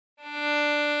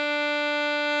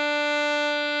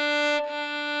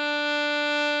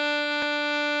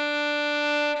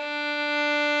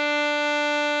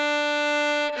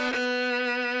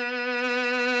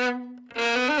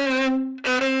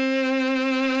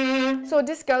So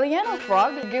this Galliane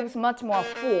frog gives much more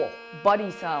full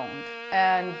body sound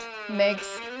and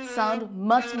makes sound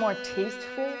much more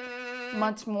tasteful,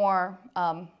 much more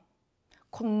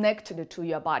connected to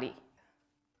your body.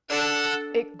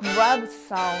 It grabs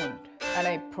sound and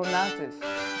it pronounces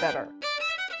better.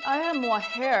 I have more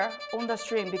hair on the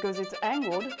string because it's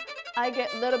angled. I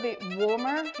get a little bit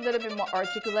warmer, a little bit more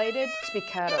articulated,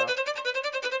 spiccato.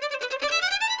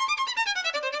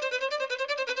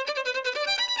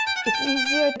 It's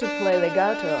easier to play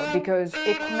legato because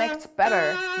it connects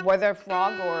better, whether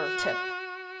frog or tip.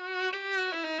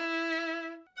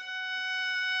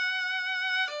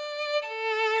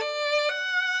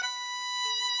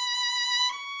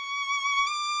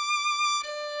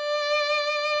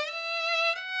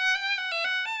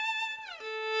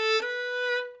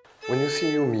 When you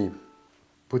see Yumi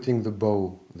putting the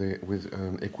bow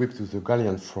equipped with the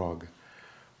Galliane frog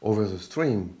over the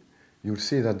string, you'll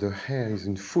see that the hair is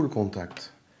in full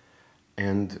contact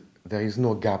and there is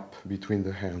no gap between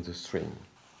the hair and the string.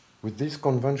 With this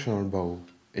conventional bow,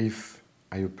 if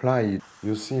I apply it,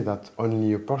 you see that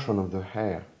only a portion of the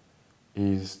hair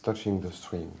is touching the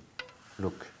string.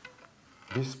 Look,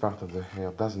 this part of the hair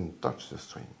doesn't touch the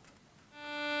string.